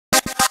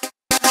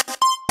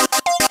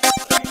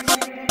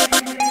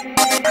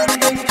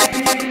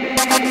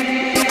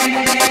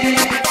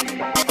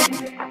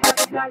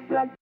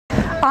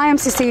I am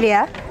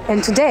Cecilia,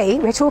 and today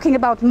we're talking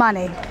about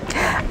money.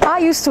 I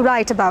used to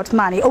write about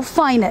money or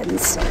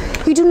finance.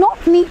 You do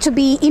not need to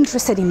be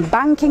interested in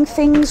banking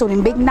things or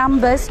in big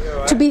numbers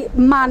to be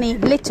money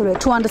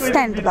literate, to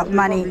understand about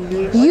money.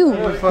 You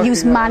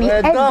use money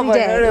every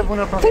day.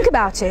 Think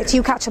about it.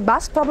 You catch a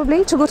bus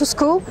probably to go to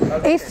school.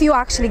 If you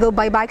actually go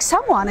by bike,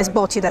 someone has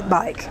bought you that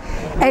bike.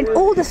 And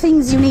all the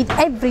things you need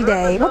every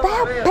day, well, they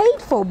are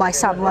paid for by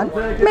someone.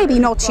 Maybe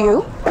not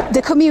you,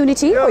 the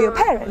community or your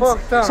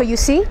parents. So you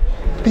see,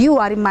 you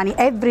are in money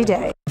every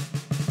day.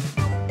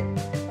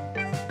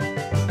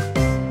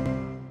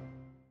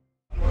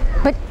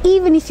 But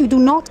even if you do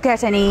not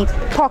get any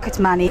pocket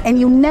money and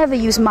you never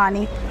use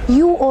money,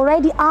 you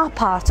already are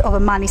part of a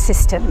money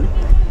system.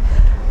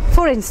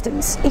 For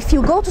instance, if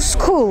you go to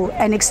school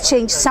and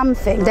exchange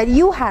something that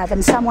you have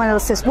and someone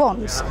else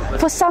wants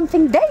for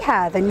something they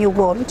have and you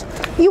want,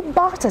 you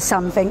barter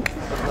something.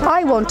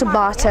 I want to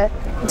barter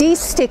this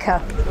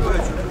sticker.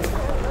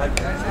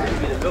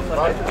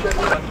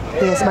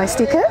 Here's my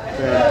sticker.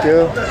 Thank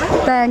you.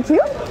 Thank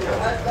you.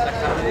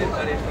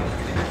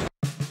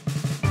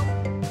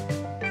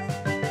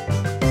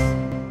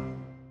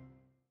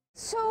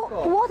 So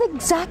what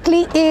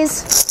exactly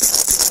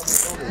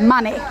is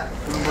money?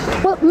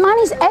 Well,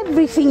 money is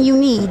everything you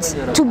need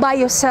to buy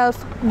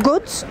yourself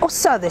goods or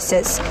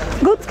services.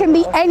 Goods can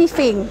be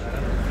anything: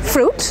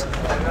 fruit,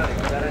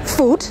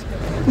 food,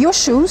 your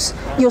shoes,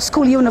 your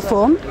school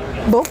uniform,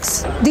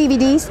 books,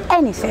 DVDs,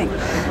 anything.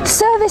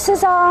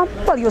 Services are,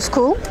 well, your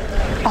school,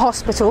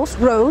 hospitals,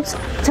 roads,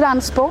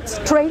 transports,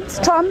 trains,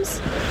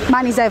 trams.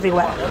 Money's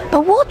everywhere.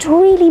 But what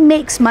really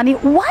makes money?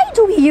 Why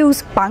do we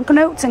use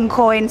banknotes and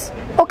coins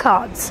or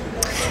cards?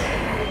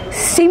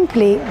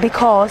 Simply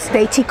because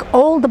they tick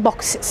all the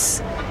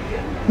boxes.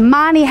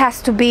 Money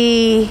has to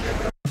be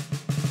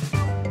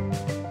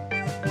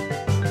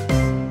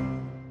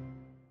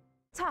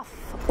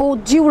tough or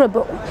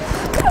durable.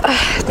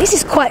 This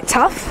is quite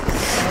tough.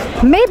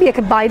 Maybe I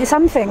could buy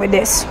something with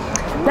this.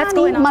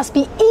 Money must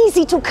be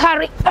easy to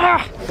carry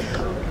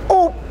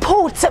or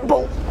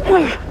portable.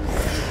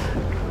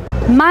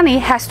 Money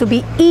has to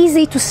be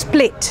easy to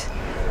split,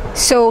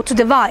 so to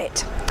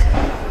divide.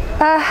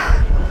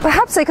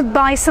 Perhaps I could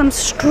buy some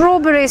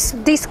strawberries,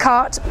 this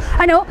card.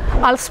 I know,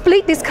 I'll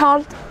split this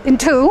card in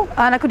two,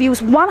 and I could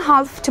use one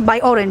half to buy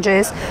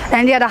oranges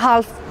and the other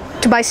half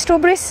to buy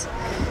strawberries.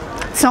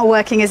 It's not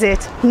working, is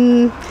it?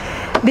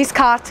 This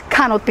card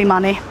cannot be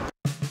money.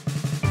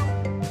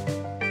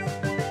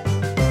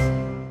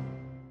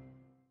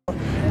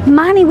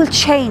 Money will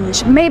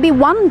change. Maybe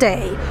one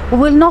day we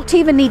will not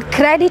even need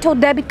credit or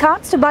debit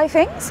cards to buy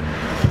things.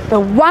 But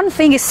one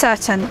thing is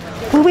certain,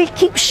 we will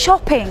keep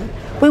shopping.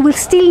 We will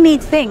still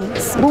need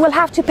things. We will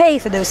have to pay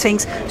for those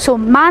things. So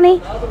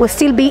money will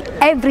still be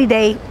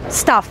everyday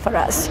stuff for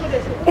us.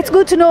 It's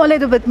good to know a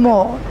little bit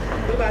more.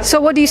 So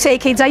what do you say,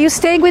 kids? Are you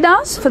staying with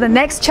us for the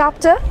next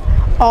chapter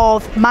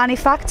of Money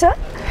Factor?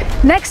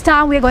 Next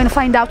time we're going to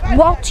find out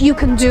what you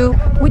can do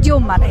with your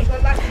money.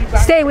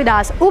 Stay with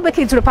us,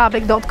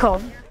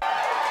 OoberKidsRepublic.com.